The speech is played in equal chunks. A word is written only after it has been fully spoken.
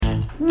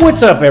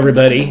What's up,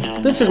 everybody?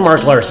 This is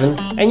Mark Larson,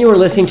 and you are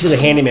listening to the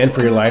Handyman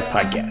for Your Life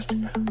podcast,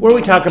 where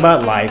we talk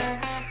about life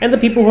and the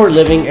people who are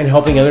living and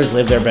helping others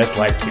live their best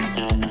life too.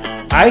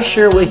 I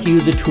share with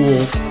you the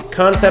tools,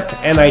 concepts,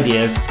 and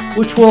ideas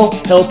which will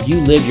help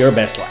you live your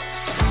best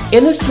life.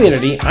 In this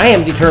community, I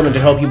am determined to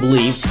help you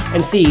believe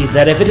and see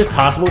that if it is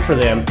possible for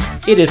them,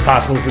 it is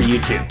possible for you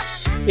too.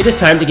 It is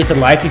time to get the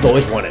life you've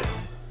always wanted.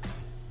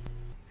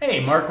 Hey,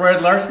 Mark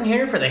Red Larson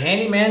here for the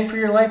Handyman for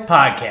Your Life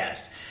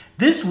podcast.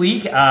 This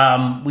week,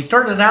 we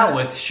started out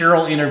with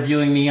Cheryl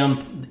interviewing me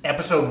on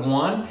episode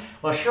 1.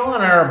 Well, Cheryl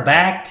and I are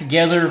back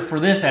together for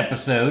this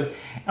episode,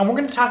 and we're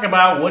going to talk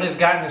about what has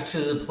gotten us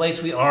to the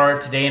place we are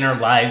today in our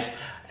lives.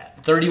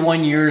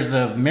 31 years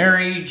of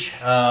marriage,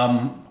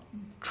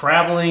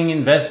 traveling,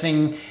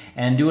 investing,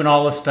 and doing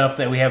all the stuff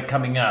that we have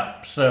coming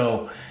up.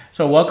 So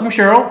welcome,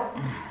 Cheryl.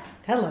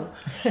 Hello.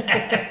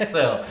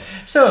 So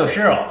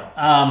Cheryl,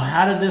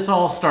 how did this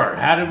all start?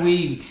 How did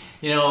we...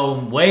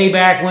 way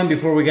back when,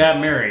 before we got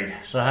married.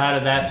 So how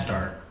did that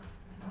start?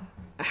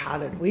 How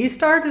did we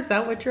start? Is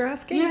that what you're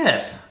asking?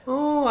 Yes.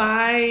 Oh,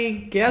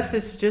 I guess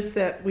it's just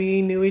that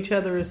we knew each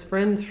other as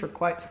friends for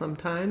quite some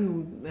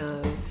time.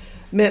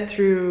 Met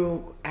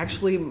through,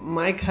 actually,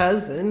 my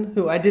cousin,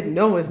 who I didn't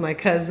know was my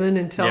cousin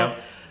until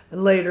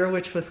later,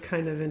 which was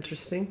kind of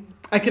interesting.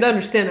 I could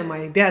understand on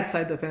my dad's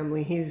side of the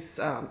family.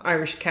 He's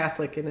Irish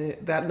Catholic, and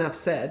that enough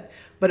said.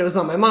 But it was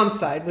on my mom's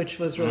side, which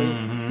was really,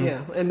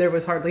 and there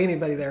was hardly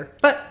anybody there.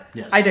 But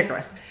yes. I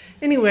digress.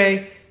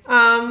 Anyway,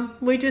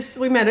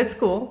 we met at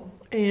school,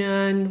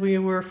 and we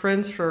were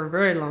friends for a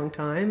very long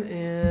time,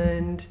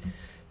 and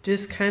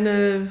just kind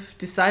of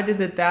decided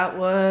that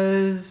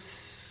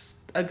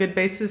was a good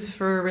basis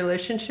for a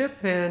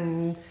relationship,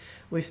 and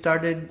we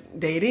started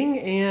dating,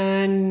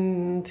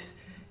 and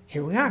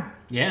here we are.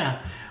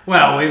 Yeah.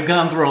 Well, we've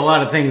gone through a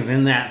lot of things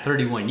in that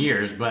 31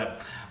 years, but...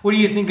 what do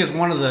you think is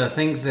one of the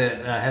things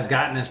that has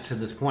gotten us to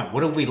this point?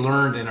 What have we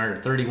learned in our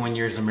 31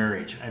 years of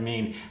marriage? I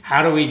mean,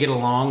 how do we get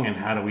along and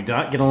how do we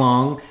not get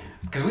along?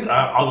 Because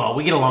although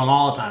we get along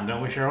all the time,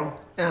 don't we, Cheryl?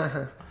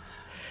 Uh-huh.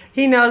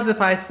 He knows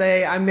if I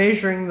say I'm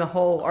measuring the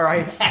hole, or I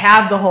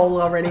have the hole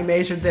already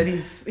measured, that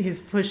he's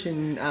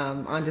pushing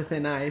onto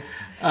thin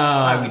ice.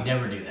 I would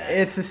never do that.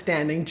 It's a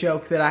standing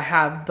joke that I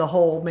have the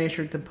hole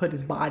measured to put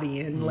his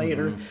body in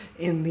later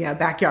in the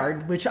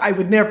backyard, which I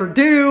would never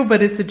do,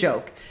 but it's a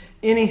joke.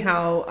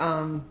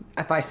 Anyhow,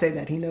 if I say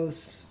that, he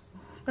knows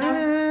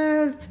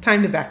it's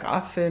time to back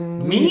off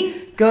and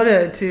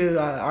go to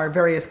our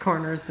various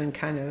corners and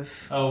kind of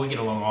we get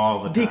along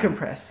all the time.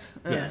 Decompress.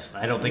 Yes,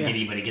 I don't think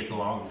anybody gets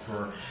along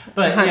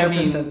but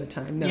 100% of the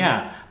time. No.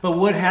 Yeah,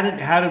 but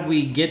how did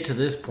we get to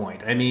this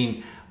point? I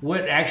mean,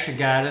 what actually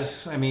got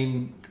us? I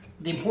mean,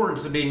 the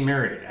importance of being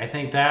married. I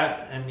think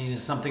that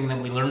is something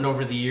that we learned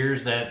over the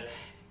years. I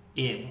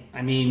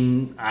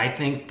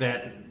think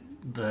that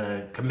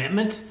the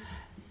commitment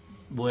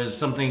was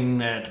something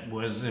that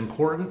was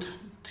important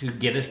to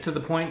get us to the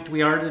point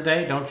we are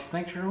today, don't you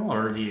think, Cheryl,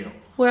 or do you?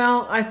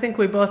 Well, I think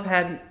we both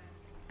had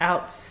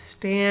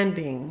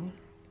outstanding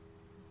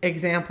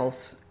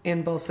examples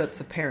in both sets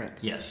of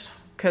parents. Yes.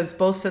 Because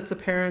both sets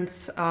of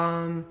parents,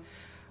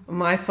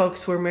 my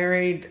folks were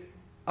married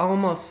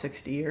almost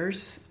 60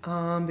 years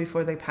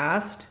before they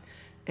passed,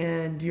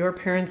 and your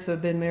parents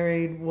have been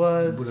married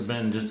would have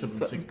been just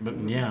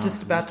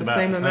about the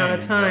same amount of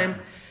time.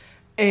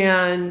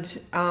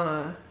 And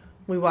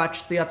we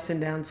watched the ups and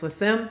downs with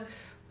them,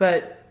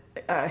 but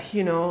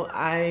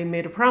I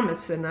made a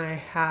promise, and I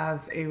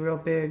have a real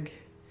big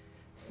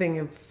thing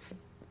of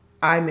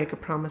I make a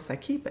promise, I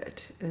keep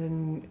it,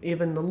 and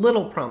even the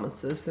little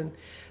promises. And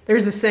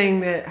there's a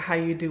saying that how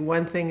you do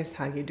one thing is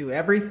how you do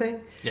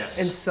everything. Yes.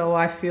 And so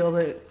I feel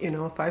that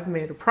if I've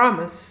made a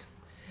promise,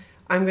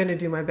 I'm going to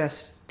do my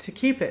best to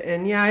keep it.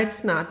 And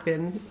it's not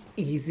been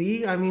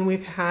easy. I mean,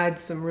 we've had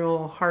some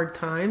real hard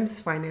times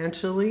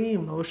financially,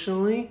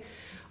 emotionally.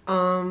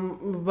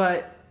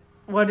 But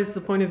what is the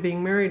point of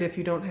being married if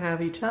you don't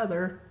have each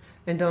other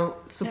and don't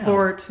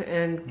support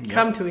and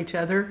come to each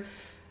other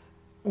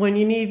when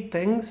you need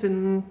things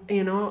and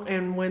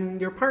when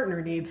your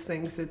partner needs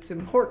things? It's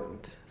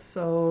important.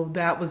 So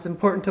that was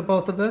important to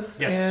both of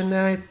us. Yes.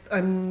 And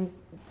I'm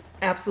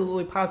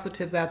absolutely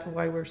positive that's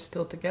why we're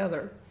still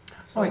together.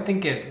 So I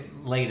think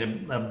it laid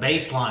a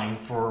baseline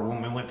for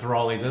when we went through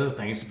all these other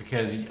things,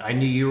 because I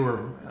knew you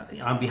were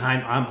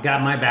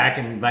got my back,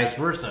 and vice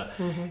versa.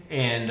 Mm-hmm.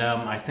 And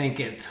I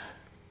think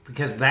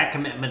because that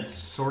commitment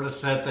sort of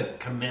set the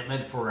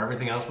commitment for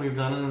everything else we've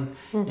done.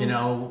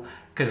 Mm-hmm.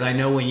 Because I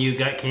know when you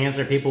got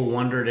cancer, people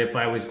wondered if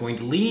I was going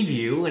to leave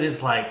you, and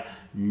it's like,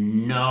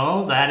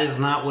 no, that is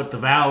not what the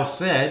vows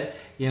said.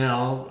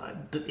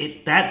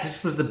 That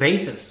just was the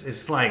basis.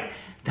 It's like,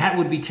 that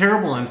would be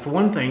terrible. And for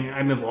one thing,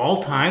 of all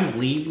times,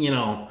 leave,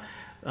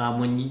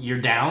 when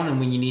you're down and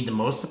when you need the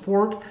most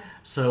support.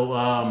 So,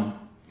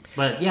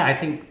 I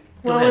think...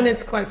 and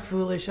it's quite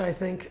foolish, I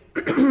think,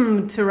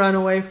 to run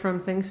away from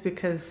things,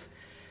 because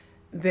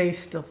they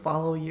still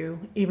follow you.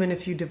 Even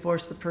if you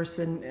divorce the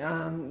person,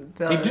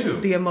 they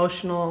do. The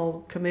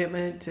emotional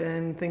commitment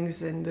and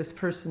things in this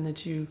person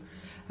that you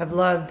have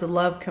loved, the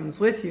love comes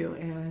with you,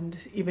 and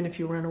even if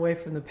you run away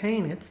from the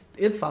pain,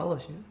 it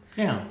follows you.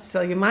 Yeah. So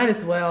you might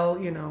as well,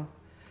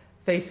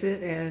 face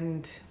it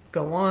and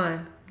go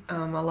on.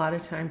 A lot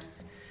of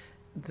times,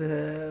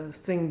 the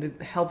thing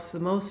that helps the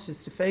most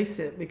is to face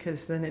it,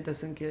 because then it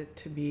doesn't get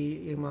to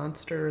be a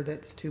monster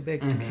that's too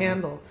big to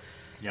handle.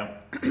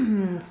 Yep.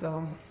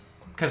 So.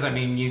 Because,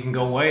 you can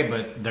go away,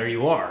 but there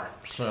you are.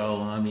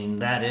 So,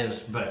 that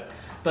is,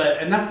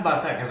 but enough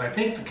about that, because I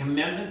think the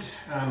commitment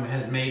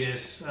has made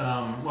us,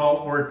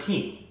 we're a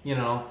team,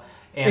 And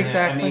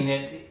exactly.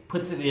 it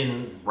puts it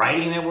in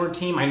writing that we're a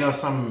team. I know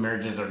some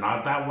marriages are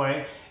not that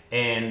way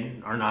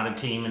and are not a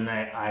team, and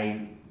that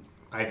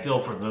I feel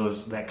for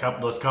those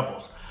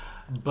couples.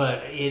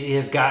 But it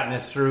has gotten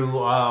us through,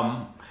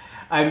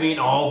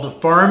 all the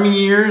farming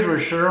years where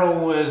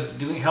Cheryl was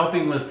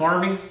helping with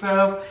farming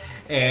stuff.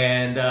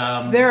 And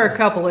there are a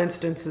couple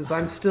instances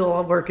I'm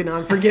still working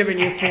on forgiving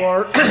you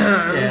for.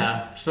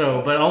 Yeah.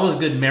 So, but all those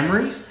good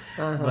memories.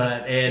 Uh-huh.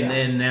 But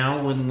then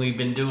now when we've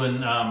been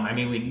doing,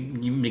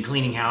 you've been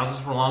cleaning houses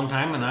for a long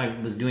time, and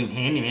I was doing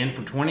handyman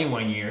for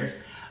 21 years.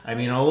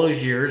 All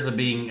those years of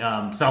being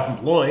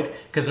self-employed,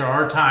 because there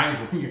are times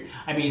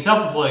when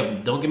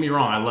self-employed. Don't get me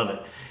wrong, I love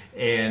it.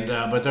 And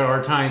but there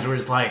are times where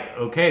it's like,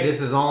 okay,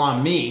 this is all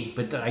on me.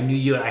 But I knew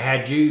you, I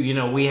had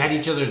you. We had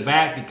each other's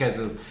back because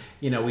of.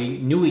 We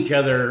knew each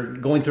other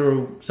going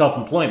through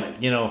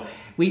self-employment.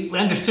 We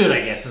understood,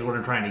 I guess, is what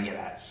I'm trying to get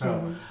at.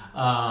 So,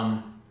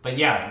 but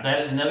yeah,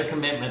 that another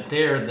commitment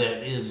there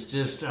that is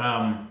just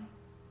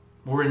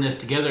we're in this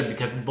together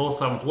because we're both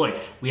self-employed.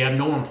 We have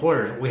no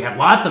employers. We have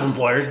lots of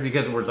employers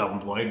because we're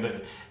self-employed,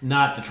 but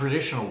not the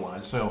traditional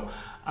ones. So,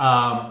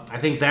 I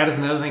think that is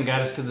another thing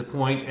got us to the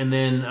point, and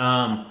then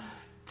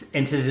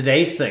and to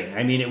today's thing.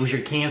 It was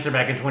your cancer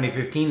back in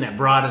 2015 that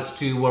brought us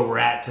to where we're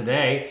at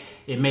today.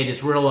 It made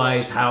us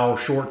realize how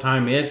short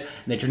time is, and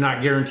that you're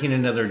not guaranteed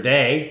another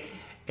day,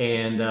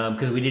 and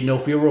because we didn't know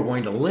if we were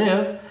going to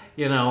live,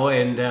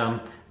 and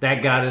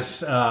that got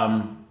us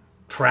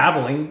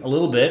traveling a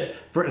little bit.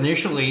 For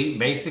initially,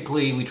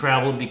 basically, we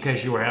traveled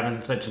because you were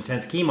having such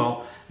intense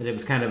chemo that it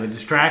was kind of a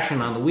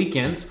distraction on the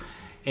weekends,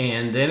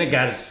 and then it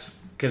got us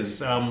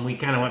because we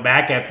kind of went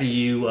back after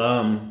you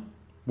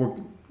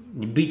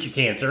beat your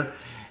cancer,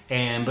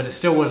 but it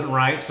still wasn't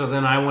right. So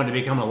then I wanted to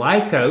become a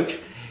life coach.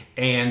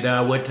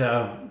 And went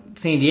to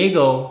San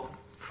Diego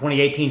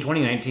 2018,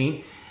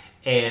 2019.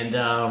 And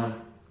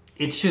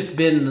it's just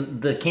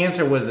been, the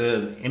cancer was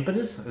an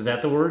impetus, is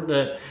that the word,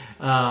 that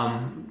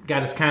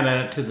got us kind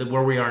of to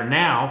where we are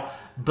now.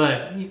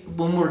 But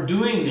when we're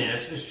doing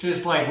this, it's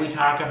just like we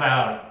talk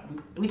about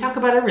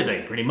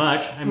everything pretty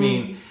much.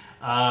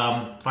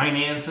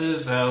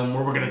 Finances, where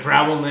we're going to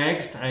travel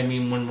next.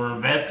 When we're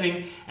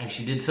investing,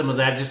 actually did some of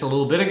that just a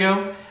little bit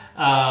ago.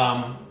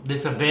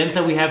 This event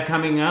that we have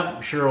coming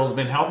up, Cheryl's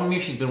been helping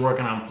me. She's been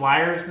working on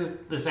flyers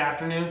this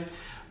afternoon.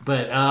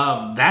 But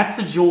that's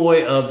the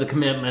joy of the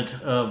commitment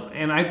of,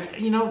 and I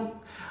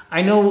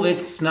know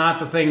it's not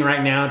the thing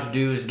right now to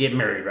do is get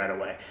married right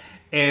away.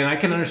 And I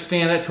can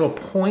understand that to a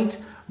point,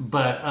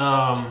 but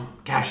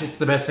gosh, it's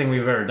the best thing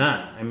we've ever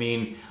done.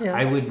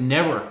 I would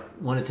never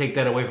want to take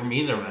that away from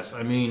either of us.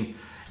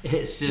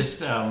 It's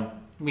just,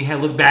 we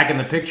had looked back in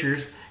the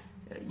pictures,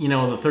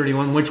 the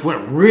 31, which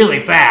went really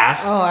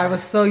fast. Oh, I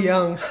was so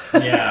young.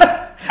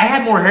 Yeah. I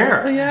had more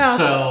hair. Yeah.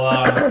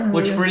 So,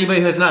 which for anybody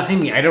who has not seen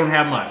me, I don't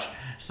have much.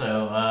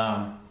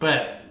 So,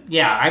 but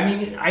yeah,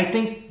 I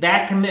think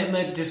that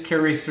commitment just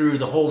carries through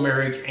the whole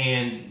marriage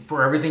and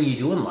for everything you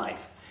do in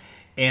life.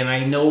 And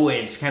I know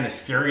it's kind of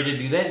scary to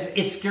do that.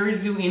 It's scary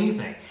to do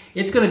anything.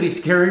 It's going to be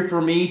scary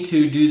for me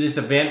to do this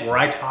event where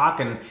I talk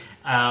and,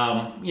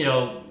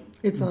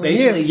 it's all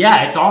basically, you.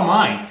 Yeah, it's all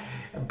mine.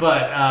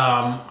 But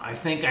I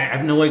think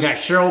I know I got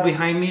Cheryl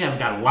behind me. I've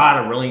got a lot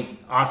of really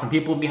awesome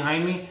people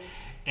behind me.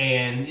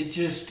 And it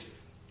just,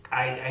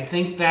 I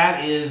think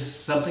that is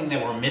something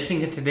that we're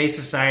missing in today's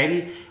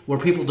society, where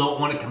people don't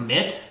want to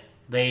commit.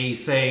 They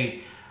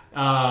say,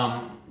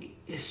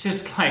 it's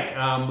just like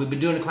we've been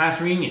doing a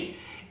class reunion.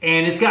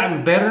 And it's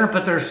gotten better,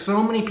 but there's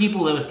so many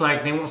people that it's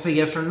like they won't say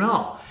yes or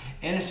no.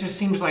 And it just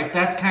seems like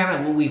that's kind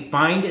of what we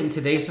find in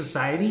today's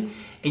society.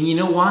 And you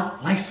know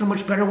what? Life's so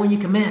much better when you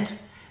commit.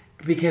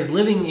 Because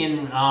living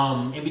in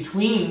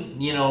between,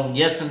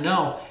 yes and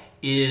no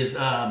is,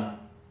 I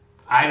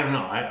don't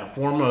know, a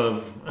form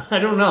of, I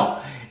don't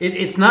know.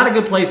 It's not a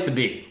good place to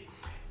be.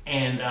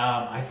 And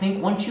I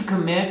think once you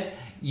commit,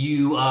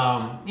 you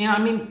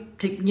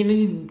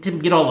need to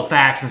get all the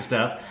facts and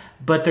stuff.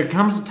 But there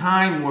comes a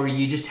time where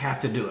you just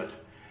have to do it.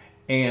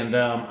 And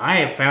I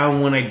have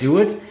found when I do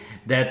it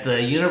that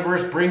the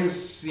universe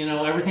brings,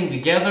 everything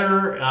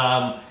together.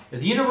 If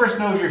the universe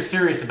knows you're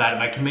serious about it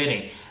by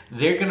committing,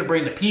 they're going to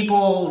bring the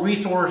people,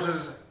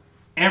 resources,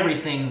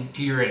 everything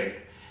to your aid.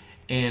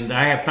 And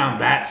I have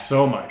found that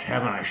so much,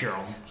 haven't I,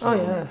 Cheryl? So, oh,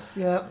 yes,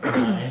 yeah.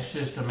 It's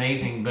just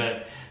amazing.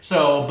 But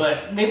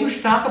maybe we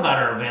should talk about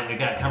our event we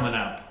got coming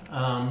up.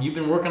 You've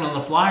been working on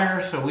the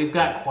flyer, so we've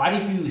got quite a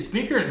few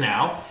speakers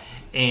now.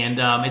 And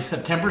it's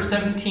September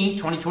 17th,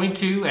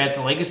 2022 at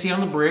the Legacy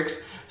on the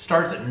Bricks.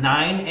 Starts at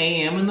 9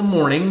 a.m. in the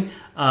morning,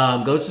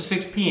 goes to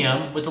 6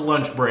 p.m. with a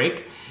lunch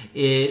break.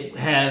 It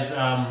has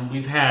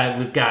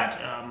we've got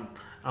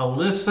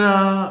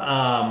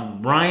Alyssa,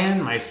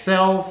 Brian,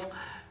 myself.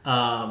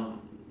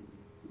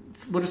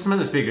 What are some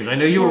other speakers? I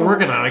know you were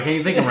working on it. I can't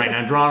even think of them right now.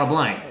 I'm drawing a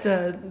blank.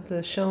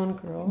 The Sean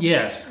girl.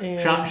 Yes,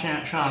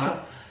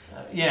 Shauna.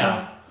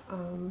 Yeah.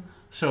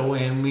 So,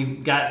 and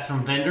we've got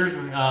some vendors.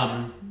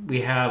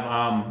 We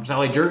have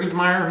Sally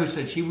Jurgensmeyer, who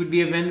said she would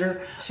be a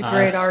vendor. She's a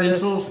great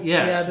artist. Sinsels,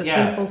 yes. Yeah, the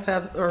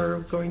Sinsels are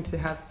going to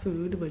have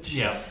food, which...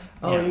 Yeah.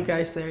 You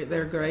guys,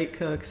 they're great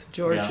cooks.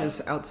 George is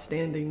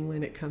outstanding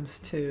when it comes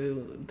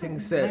to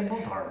things that... They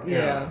both are.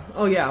 Yeah.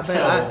 Oh, yeah,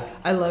 but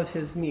I love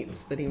his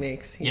meats that he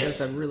makes. He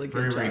does a really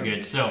good job. Very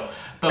good. So,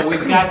 but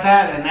we've got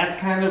that, and that's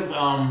kind of,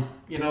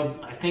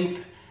 I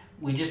think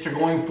we just are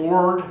going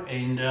forward,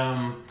 and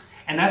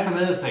that's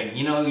another thing.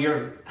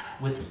 You're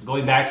with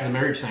going back to the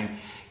marriage thing.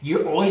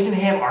 You're always going to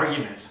have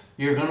arguments.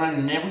 You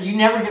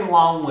never get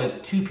along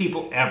with two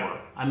people ever.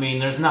 I mean,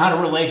 there's not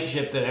a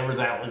relationship that ever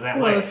that was that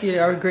way. Well,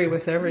 I agree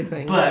with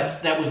everything.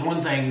 But that was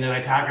one thing that I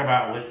talk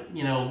about with,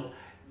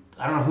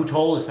 I don't know who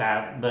told us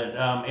that,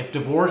 but if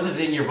divorce is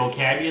in your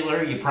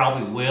vocabulary, you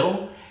probably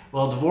will.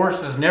 Well,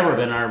 divorce has never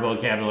been our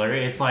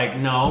vocabulary. It's like,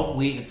 no,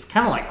 it's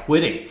kind of like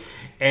quitting.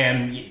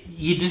 And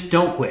you just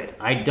don't quit.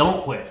 I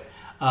don't quit.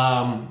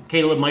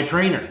 Caleb, my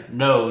trainer,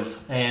 knows,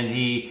 and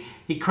he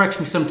corrects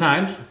me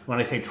sometimes when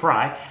I say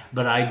try,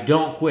 but I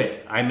don't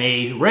quit. I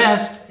may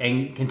rest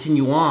and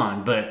continue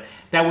on, but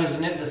that was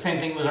the same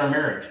thing with our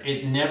marriage.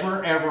 It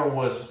never, ever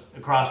was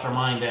across our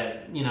mind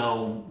that,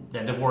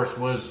 that divorce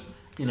was,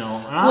 an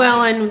option.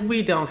 Well, and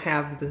we don't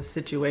have the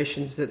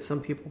situations that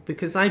some people,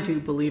 because I do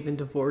believe in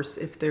divorce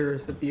if there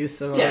is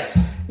abuse or,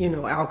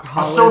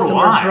 alcoholism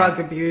or drug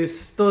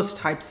abuse, those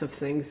types of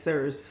things.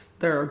 There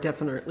are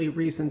definitely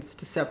reasons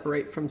to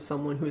separate from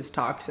someone who is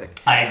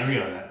toxic. I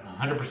agree on that,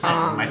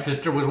 100%. My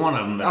sister was one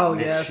of them.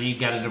 Yes. She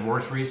got a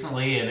divorce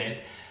recently, and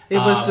it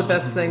was the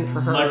best thing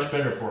for her. Much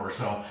better for her.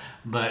 So,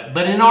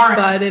 but in our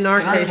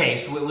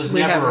case, it was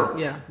never.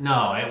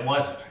 No, it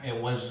wasn't. It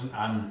was.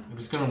 It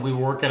was going to. We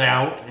work it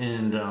out,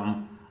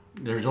 and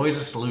there's always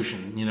a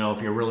solution.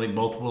 If you're really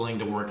both willing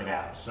to work it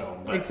out.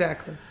 So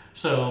exactly.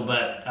 So,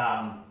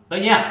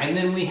 but yeah, and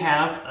then we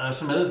have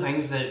some other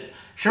things that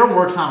Cheryl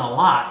works on a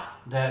lot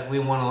that we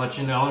want to let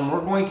you know, and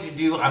we're going to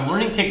do. I'm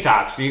learning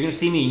TikTok, so you're going to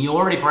see me, and you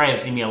already probably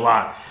have seen me a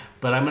lot.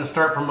 But I'm going to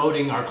start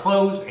promoting our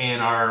clothes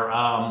and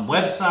our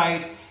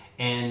website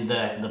and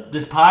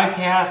this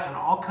podcast and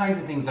all kinds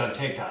of things on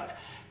TikTok,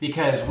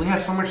 because we have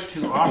so much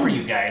to offer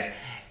you guys,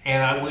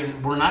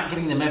 and we're not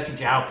getting the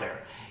message out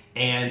there.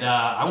 And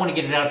I want to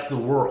get it out to the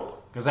world,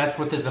 because that's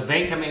what this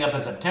event coming up in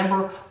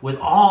September, with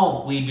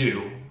all we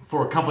do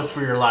for Compass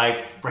for Your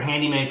Life, for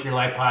Handyman for Your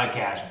Life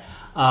podcast,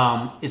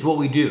 is what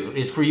we do,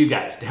 is for you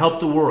guys, to help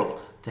the world,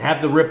 to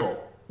have the ripple,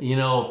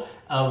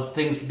 of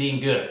things being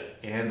good.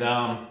 And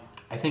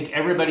I think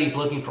everybody's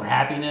looking for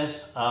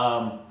happiness.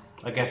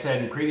 Like I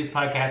said in previous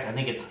podcasts, I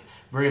think it's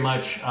very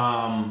much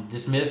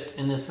dismissed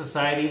in this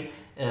society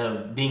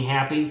of being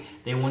happy.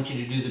 They want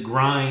you to do the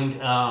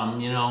grind,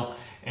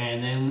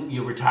 and then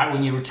you retire.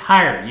 When you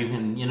retire, you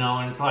can,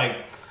 and it's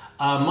like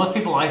most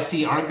people I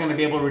see aren't going to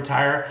be able to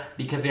retire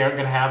because they aren't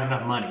going to have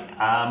enough money.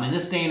 In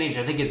this day and age,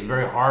 I think it's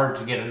very hard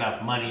to get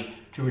enough money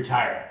to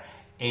retire,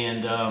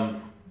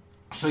 and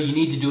so you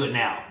need to do it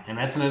now. And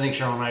that's another thing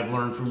Cheryl and I have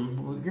learned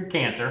from your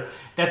cancer.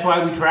 That's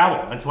why we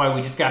travel. That's why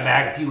we just got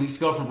back a few weeks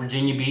ago from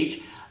Virginia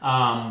Beach.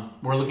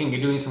 We're looking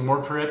at doing some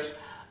more trips.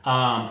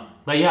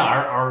 But yeah,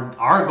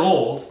 our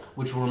goals,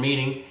 which we're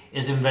meeting,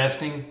 is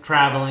investing,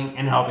 traveling,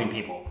 and helping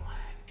people.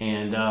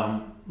 And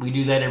we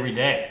do that every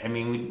day. I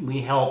mean,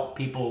 we help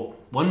people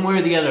one way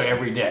or the other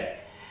every day.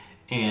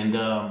 And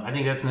I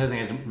think that's another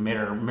thing that's made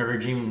our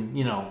marriage even,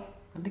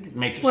 I think it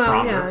makes it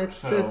stronger.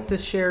 Yeah, it's a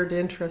shared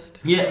interest.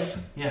 Yes,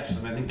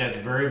 and I think that's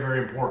very,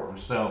 very important.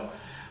 So,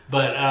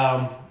 but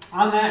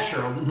on that,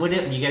 Cheryl,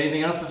 you got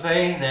anything else to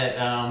say that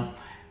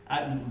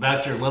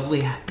about your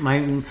lovely,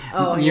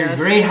 your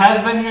great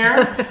husband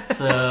here?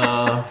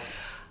 So,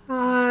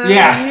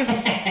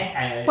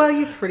 yeah.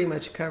 You've pretty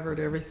much covered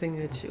everything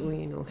that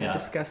we had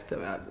discussed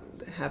about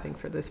having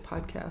for this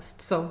podcast.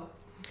 So,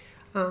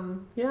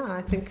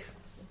 I think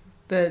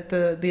that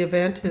the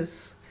event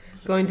is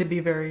going to be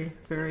very,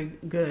 very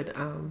good.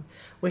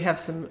 We have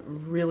some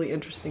really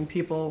interesting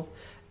people,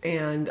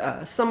 and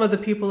some of the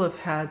people have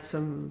had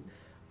some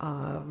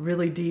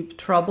really deep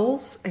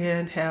troubles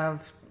and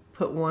have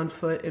put one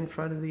foot in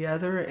front of the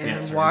other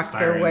and walked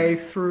their way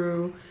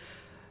through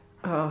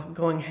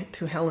going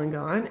to hell and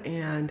gone,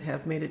 and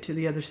have made it to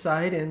the other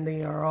side, and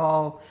they are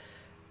all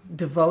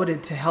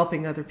devoted to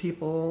helping other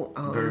people.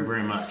 Very,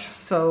 very much.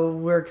 So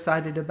we're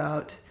excited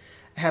about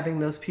having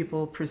those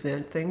people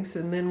present things.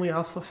 And then we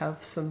also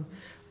have some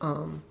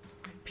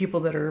people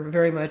that are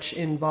very much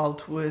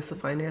involved with the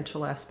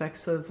financial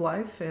aspects of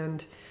life.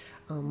 And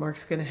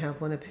Mark's going to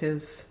have one of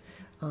his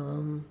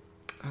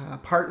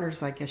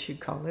partners, I guess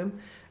you'd call him,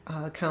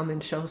 come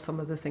and show some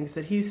of the things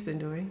that he's been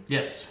doing.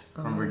 Yes,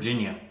 from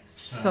Virginia.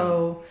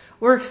 So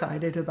we're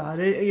excited about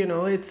it. You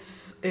know,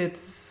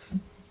 it's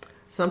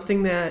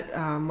something that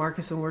Mark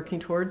has been working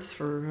towards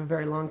for a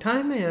very long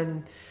time,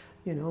 and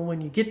you know,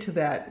 when you get to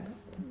that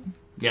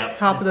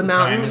top of the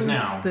mountain,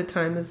 the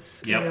time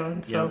is you know,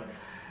 and so.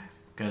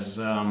 Because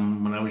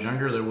when I was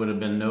younger, there would have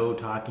been no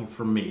talking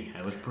from me.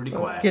 I was pretty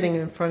quiet. Getting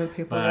in front of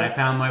people. But I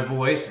found my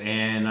voice,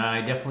 and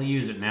I definitely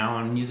use it now.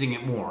 I'm using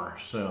it more.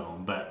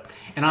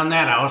 And on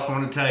that, I also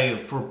want to tell you,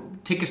 for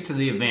tickets to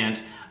the event,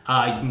 you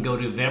can go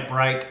to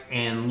Eventbrite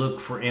and look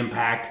for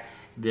Impact.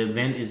 The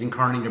event is in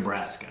Kearney,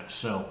 Nebraska.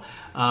 So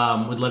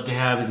we'd love to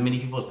have as many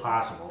people as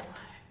possible.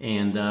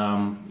 And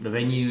the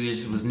venue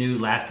was new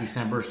last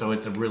December, so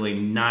it's a really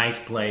nice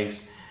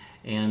place.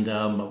 And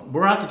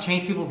we're out to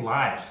change people's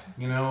lives,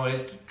 you know,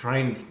 it's try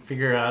and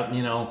figure out,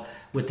 you know,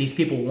 what these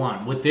people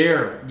want, what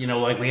their, you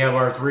know, like we have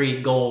our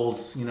 3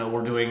 goals, you know,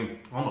 we're doing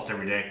almost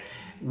every day.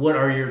 What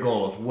are your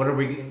goals?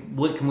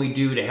 What can we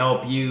do to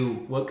help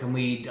you? What can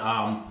we,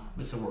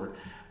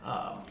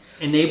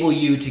 enable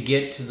you to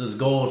get to those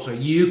goals so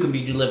you can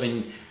be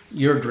living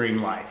your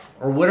dream life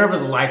or whatever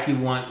the life you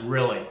want,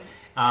 really.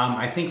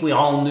 I think we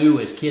all knew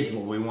as kids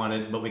what we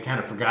wanted, but we kind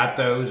of forgot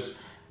those.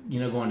 You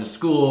know, going to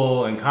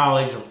school and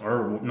college,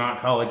 or not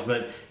college,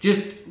 but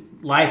just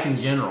life in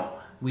general.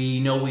 We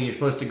know we're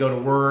supposed to go to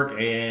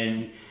work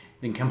and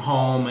then come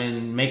home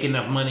and make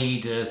enough money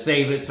to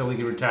save it so we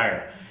can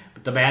retire.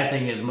 But the bad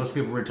thing is most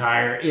people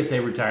retire, if they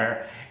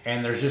retire,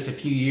 and there's just a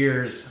few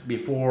years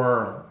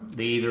before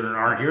they either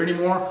aren't here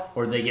anymore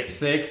or they get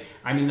sick.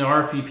 I mean, there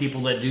are a few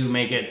people that do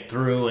make it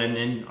through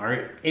and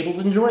are able to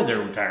enjoy their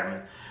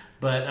retirement.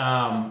 But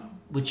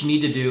what you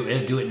need to do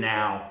is do it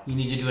now. You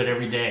need to do it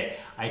every day.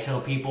 I tell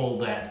people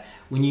that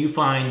when you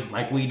find,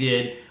 like we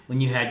did,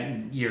 when you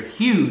had your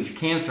huge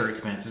cancer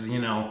expenses, you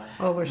know,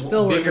 we're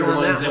still bigger working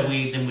on ones that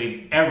than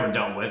we've ever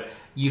dealt with,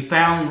 you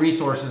found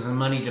resources and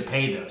money to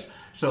pay those.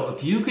 So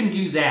if you can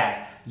do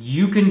that,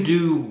 you can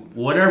do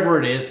whatever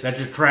it is, such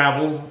as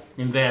travel,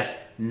 invest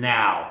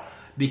now.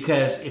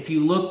 Because if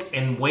you look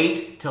and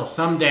wait till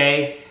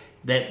someday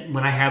that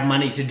when I have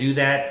money to do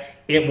that,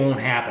 it won't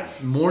happen.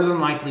 More than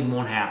likely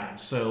won't happen.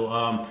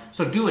 So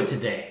do it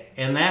today.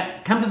 And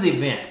come to the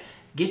event.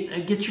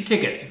 Get your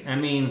tickets. I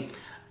mean,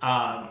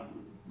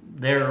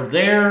 they're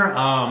there.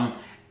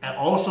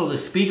 Also, the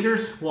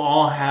speakers will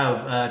all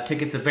have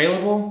tickets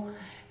available,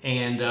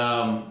 and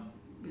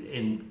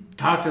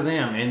talk to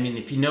them. I mean,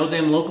 if you know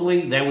them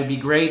locally, that would be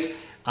great.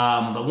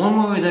 But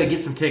one way to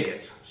get some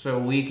tickets so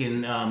we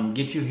can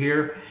get you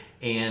here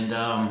and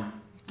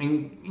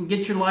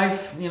get your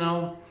life, you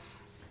know,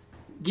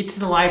 get to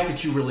the life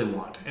that you really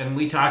want. And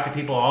we talk to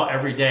people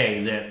every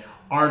day that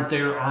aren't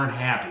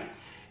happy,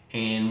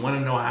 and want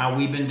to know how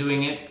we've been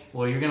doing it.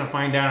 Well, you're going to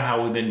find out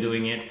how we've been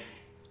doing it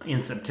in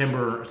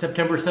September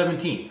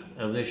 17th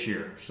of this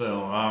year.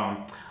 So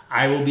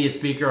I will be a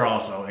speaker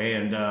also,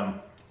 and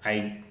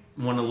I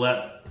want to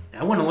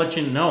let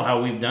you know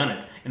how we've done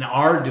it and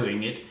are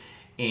doing it.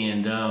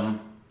 And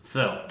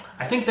so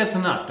I think that's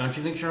enough, don't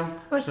you think, Cheryl?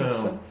 I think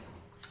so.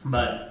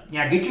 But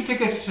yeah, get your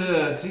tickets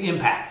to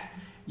Impact.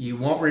 You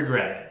won't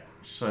regret it.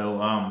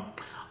 So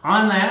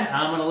on that,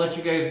 I'm going to let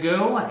you guys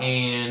go,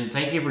 and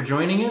thank you for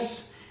joining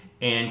us.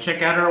 And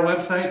check out our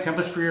website,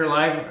 Compass for Your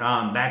Life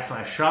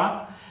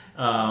 /shop.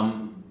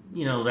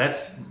 You know,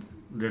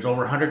 there's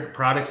over 100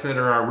 products that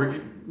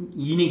are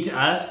unique to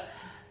us.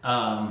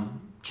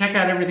 Check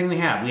out everything we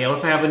have. We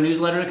also have a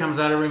newsletter that comes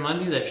out every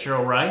Monday that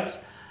Cheryl writes,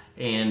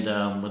 and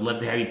would love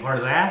to have you part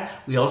of that.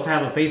 We also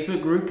have a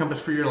Facebook group, Compass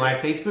for Your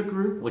Life Facebook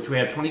group, which we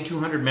have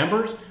 2,200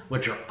 members,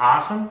 which are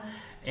awesome.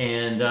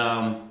 And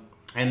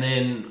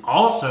then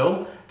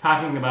also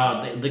talking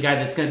about the guy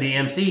that's going to be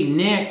MC,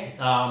 Nick,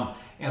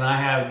 and I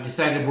have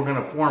decided we're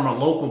going to form a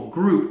local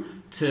group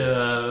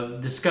to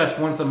discuss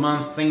once a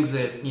month things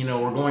that, you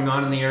know, are going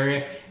on in the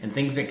area and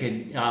things that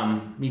could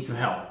need some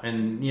help,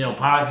 and, you know,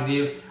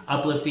 positive,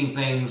 uplifting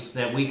things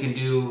that we can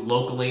do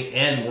locally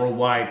and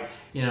worldwide,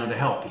 you know, to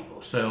help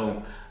people.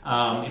 So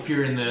if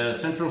you're in the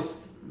central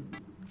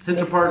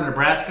part of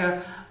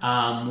Nebraska,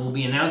 we'll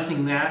be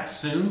announcing that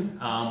soon.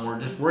 We're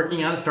just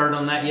working on it, started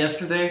on that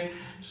yesterday.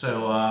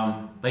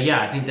 So, but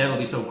yeah, I think that'll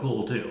be so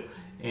cool too.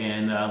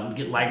 And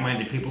get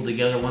like-minded people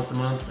together once a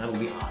month. That'll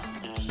be awesome.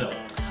 So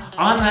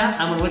on that,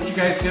 I'm going to let you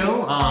guys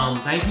go.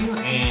 Thank you,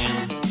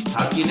 and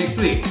talk to you next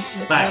week.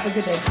 Bye. Have a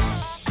good day.